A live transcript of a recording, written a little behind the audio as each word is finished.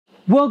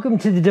Welcome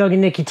to the Doug and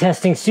Nikki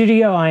testing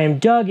studio. I am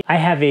Doug. I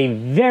have a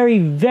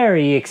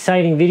very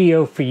exciting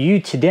video for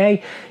you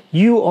today.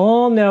 You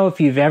all know,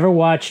 if you've ever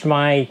watched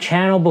my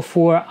channel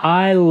before,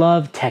 I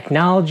love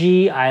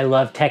technology. I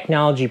love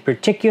technology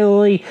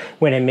particularly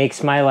when it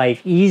makes my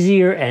life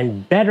easier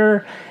and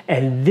better.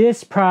 And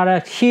this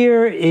product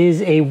here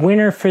is a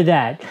winner for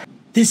that.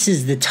 This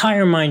is the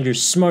TireMinder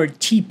Smart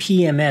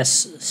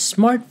TPMS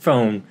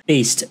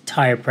smartphone-based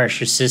tire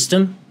pressure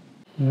system.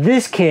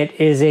 This kit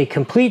is a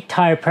complete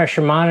tire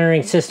pressure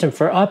monitoring system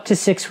for up to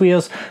 6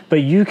 wheels,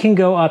 but you can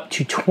go up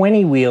to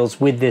 20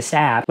 wheels with this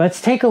app.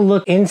 Let's take a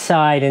look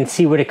inside and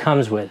see what it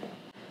comes with.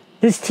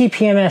 This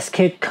TPMS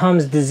kit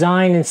comes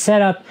designed and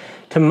set up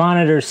to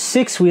monitor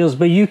 6 wheels,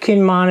 but you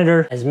can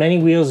monitor as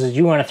many wheels as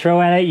you want to throw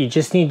at it. You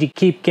just need to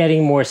keep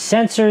getting more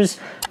sensors.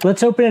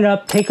 Let's open it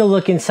up, take a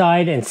look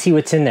inside, and see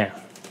what's in there.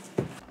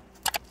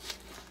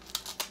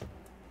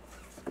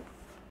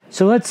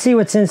 So let's see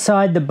what's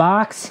inside the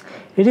box.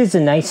 It is a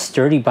nice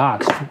sturdy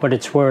box for what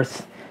it's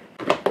worth.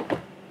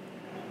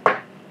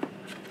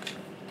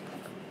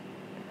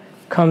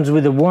 Comes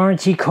with a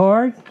warranty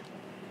card.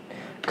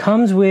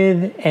 Comes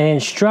with an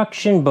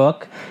instruction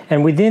book.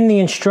 And within the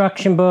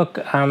instruction book,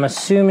 I'm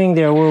assuming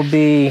there will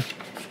be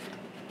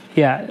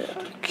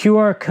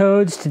QR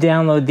codes to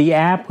download the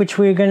app, which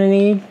we're going to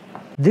need.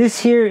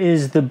 This here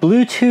is the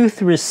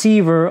Bluetooth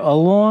receiver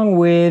along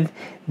with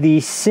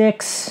the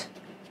 6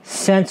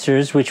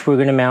 sensors, which we're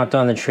going to mount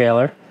on the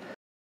trailer.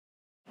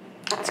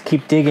 Let's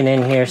keep digging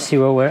in here, see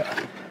what we're...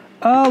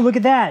 Oh, look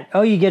at that!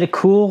 Oh, you get a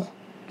cool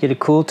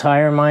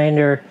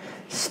TireMinder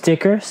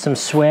sticker, some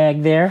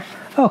swag there.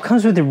 Oh, it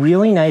comes with a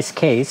really nice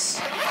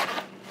case.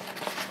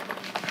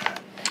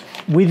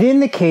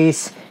 Within the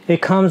case,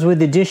 it comes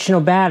with additional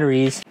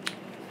batteries.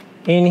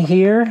 In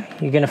here,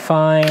 you're gonna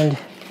find...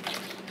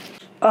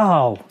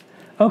 Oh,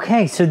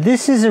 okay, so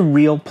this is a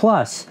real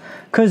plus.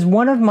 Because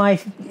one of my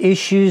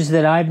issues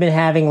that I've been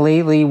having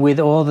lately with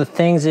all the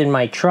things in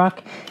my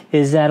truck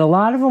is that a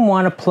lot of them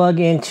want to plug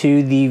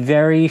into the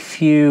very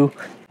few,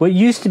 what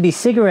used to be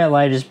cigarette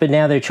lighters, but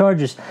now they're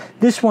chargers.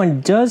 This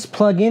one does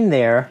plug in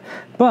there,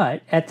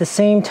 but at the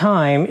same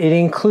time, it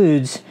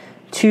includes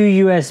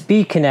 2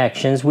 USB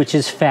connections, which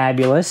is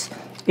fabulous.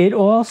 It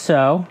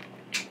also,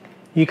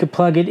 you could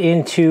plug it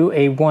into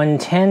a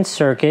 110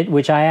 circuit,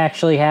 which I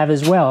actually have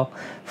as well,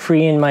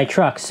 free in my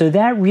truck. So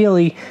that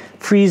really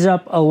frees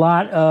up a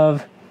lot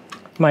of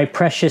my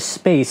precious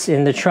space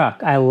in the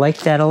truck. I like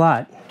that a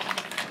lot.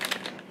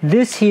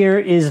 This here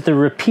is the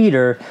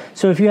repeater.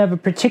 So if you have a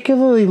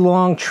particularly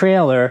long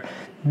trailer,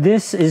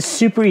 this is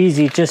super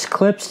easy. It just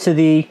clips to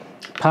the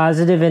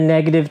positive and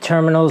negative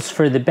terminals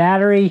for the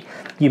battery.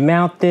 You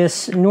mount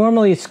this.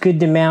 Normally it's good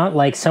to mount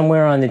like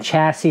somewhere on the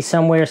chassis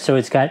somewhere, so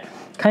it's got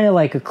kind of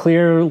like a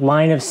clear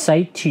line of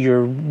sight to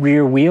your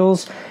rear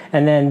wheels.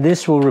 And then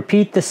this will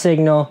repeat the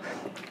signal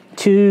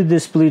to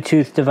this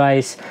Bluetooth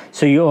device,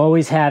 so you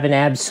always have an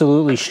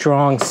absolutely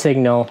strong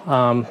signal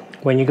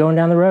when you're going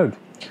down the road.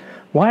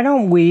 Why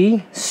don't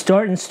we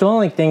start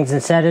installing things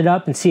and set it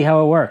up and see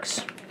how it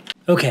works?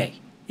 Okay,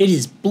 it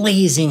is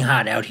blazing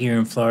hot out here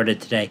in Florida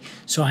today,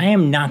 so I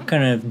am not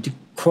going to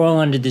crawl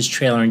under this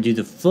trailer and do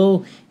the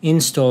full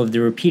install of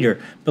the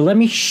repeater, but let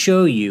me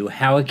show you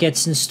how it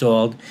gets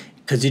installed,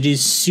 because it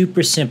is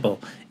super simple.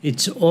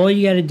 It's all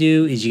you got to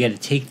do is you got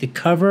to take the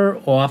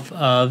cover off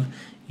of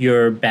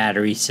your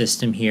battery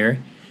system here.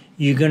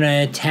 You're going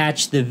to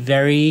attach the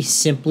very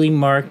simply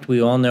marked,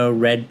 we all know,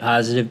 red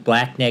positive,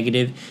 black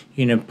negative.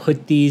 You're going to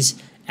put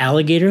these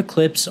alligator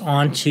clips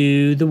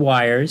onto the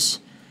wires,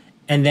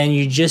 and then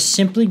you're just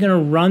simply going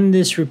to run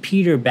this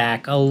repeater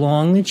back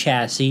along the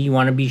chassis. You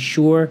want to be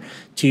sure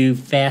to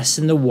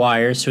fasten the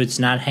wire so it's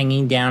not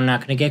hanging down,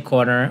 not going to get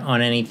caught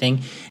on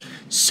anything,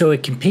 so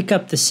it can pick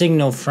up the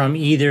signal from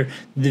either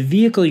the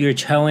vehicle you're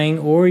towing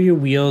or your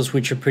wheels,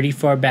 which are pretty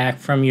far back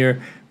from your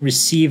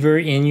receiver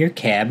in your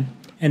cab.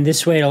 And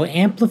this way it'll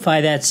amplify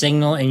that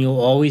signal, and you'll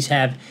always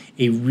have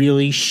a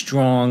really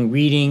strong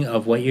reading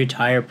of what your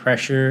tire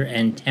pressure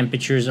and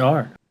temperatures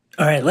are.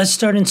 All right, let's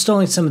start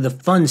installing some of the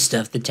fun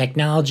stuff, the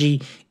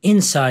technology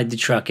inside the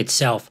truck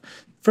itself.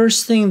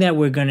 First thing that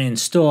we're going to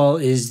install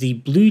is the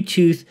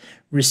Bluetooth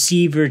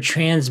receiver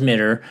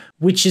transmitter,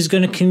 which is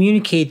going to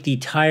communicate the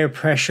tire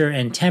pressure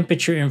and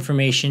temperature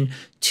information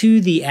to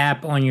the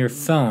app on your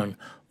phone.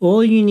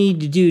 All you need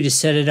to do to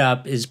set it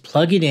up is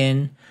plug it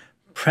in,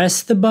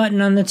 press the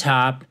button on the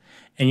top,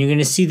 and you're going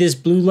to see this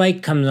blue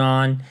light comes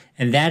on,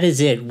 and that is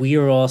it. We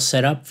are all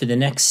set up for the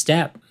next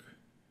step.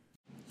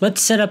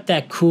 Let's set up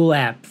that cool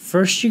app.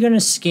 First, you're going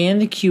to scan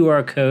the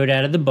QR code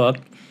out of the book.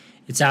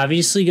 It's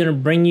obviously going to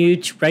bring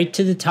you right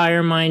to the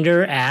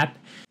TireMinder app.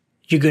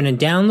 You're going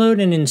to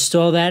download and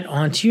install that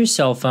onto your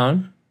cell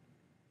phone.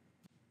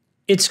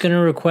 It's going to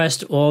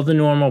request all the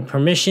normal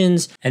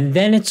permissions, and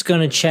then it's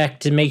going to check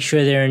to make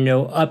sure there are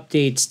no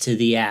updates to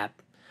the app.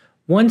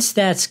 Once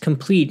that's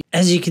complete,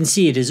 as you can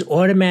see, it has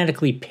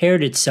automatically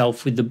paired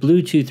itself with the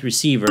Bluetooth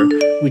receiver,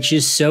 which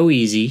is so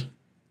easy.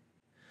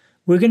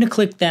 we're going to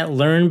click that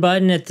Learn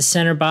button at the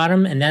center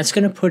bottom, and that's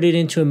going to put it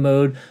into a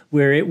mode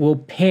where it will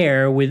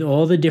pair with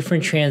all the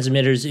different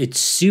transmitters. It's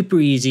super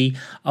easy.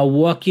 I'll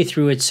walk you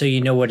through it so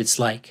you know what it's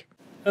like.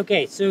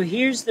 Okay, so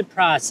here's the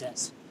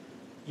process.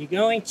 You're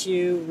going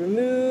to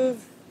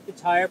remove the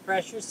tire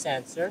pressure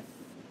sensor,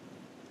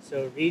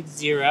 so it reads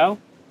 0,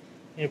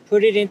 and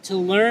put it into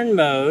Learn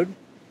mode.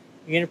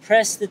 You're going to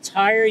press the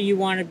tire you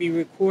want to be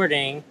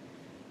recording,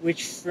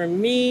 which for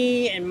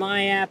me and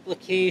my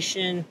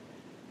application,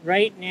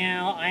 right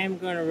now I am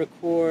going to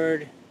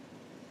record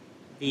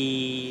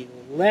the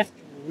left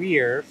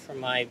rear for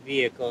my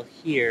vehicle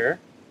here.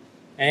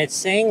 And it's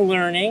saying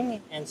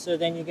learning, and so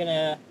then you're going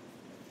to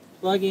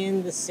plug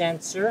in the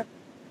sensor.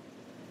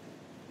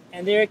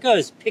 And there it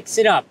goes, picks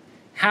it up.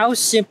 How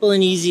simple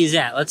and easy is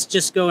that? Let's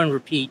just go and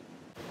repeat.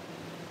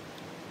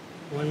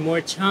 One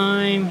more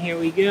time, here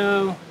we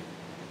go.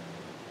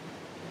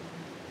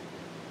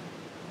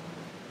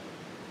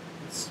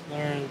 Let's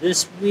learn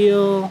this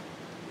wheel.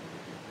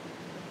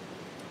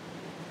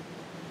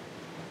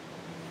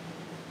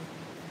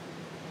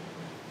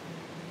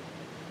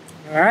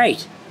 All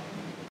right.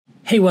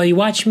 Hey, while you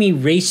watch me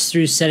race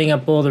through setting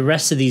up all the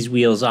rest of these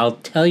wheels, I'll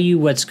tell you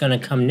what's going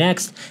to come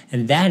next,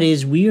 and that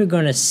is we are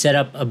going to set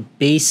up a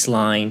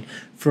baseline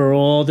for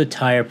all the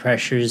tire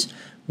pressures.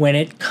 When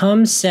it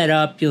comes set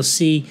up, you'll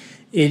see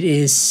it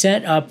is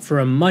set up for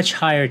a much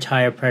higher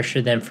tire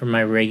pressure than for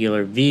my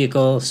regular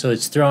vehicle, so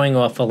it's throwing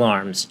off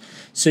alarms.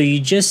 So you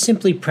just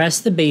simply press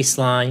the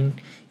baseline,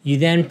 you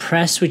then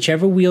press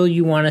whichever wheel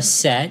you want to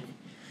set,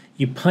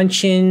 you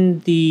punch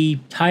in the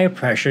tire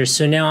pressure.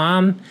 So now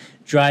I'm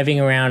driving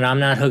around, I'm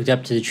not hooked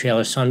up to the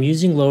trailer, so I'm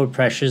using lower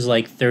pressures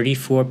like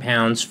 34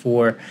 pounds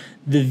for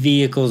the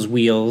vehicle's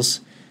wheels.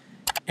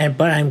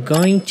 But I'm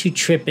going to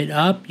trip it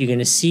up. You're going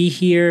to see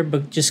here,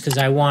 but just because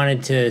I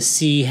wanted to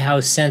see how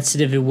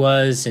sensitive it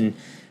was and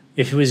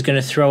if it was going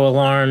to throw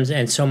alarms.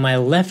 And so my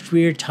left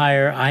rear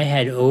tire, I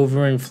had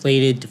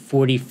overinflated to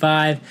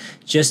 45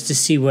 just to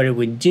see what it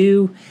would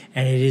do.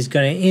 And it is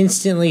going to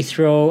instantly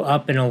throw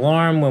up an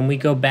alarm when we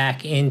go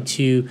back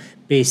into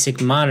basic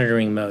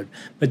monitoring mode.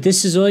 But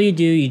this is all you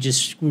do. You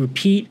just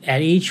repeat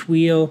at each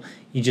wheel.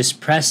 You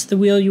just press the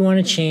wheel you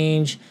want to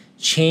change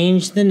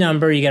the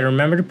number. You got to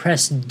remember to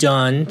press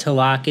done to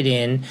lock it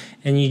in,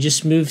 and you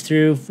just move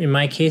through. In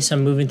my case,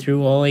 I'm moving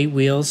through all 8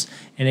 wheels,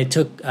 and it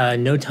took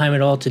no time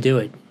at all to do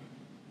it.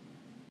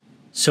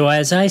 So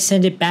as I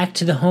send it back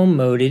to the home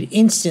mode, it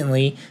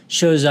instantly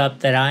shows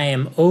up that I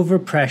am over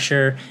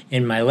pressure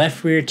in my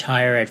left rear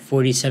tire at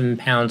 47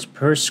 pounds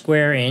per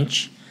square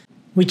inch,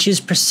 which is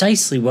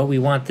precisely what we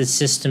want this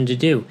system to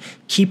do.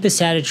 Keep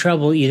us out of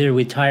trouble either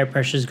with tire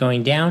pressures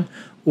going down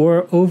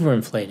or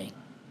overinflating.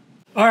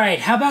 All right,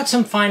 how about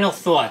some final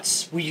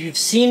thoughts? You've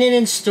seen it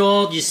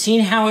installed, you've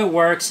seen how it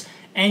works,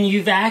 and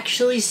you've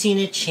actually seen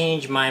it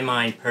change my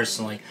mind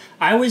personally.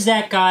 I was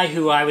that guy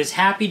who I was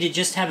happy to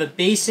just have a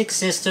basic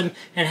system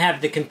and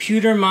have the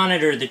computer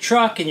monitor the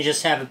truck and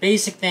just have a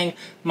basic thing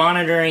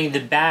monitoring the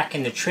back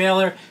and the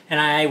trailer,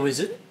 and I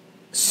was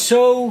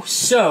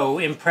so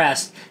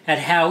impressed at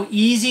how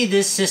easy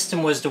this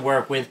system was to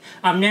work with.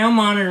 I'm now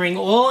monitoring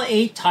all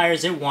 8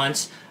 tires at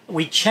once.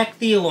 We checked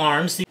the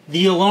alarms.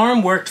 The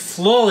alarm worked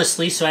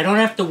flawlessly, so I don't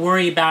have to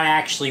worry about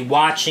actually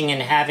watching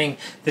and having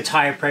the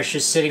tire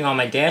pressure sitting on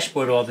my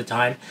dashboard all the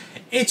time.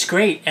 It's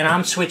great, and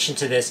I'm switching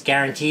to this,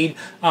 guaranteed.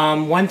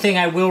 One thing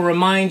I will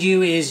remind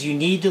you is you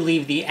need to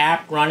leave the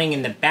app running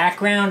in the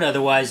background,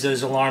 otherwise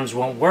those alarms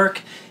won't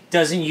work.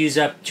 Doesn't use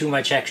up too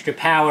much extra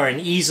power and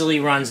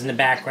easily runs in the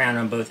background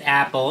on both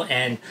Apple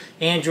and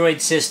Android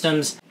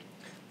systems.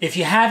 If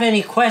you have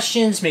any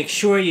questions, make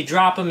sure you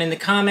drop them in the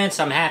comments.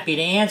 I'm happy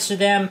to answer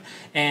them,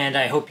 and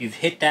I hope you've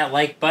hit that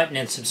like button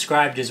and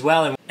subscribed as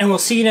well. And we'll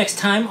see you next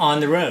time on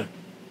the road.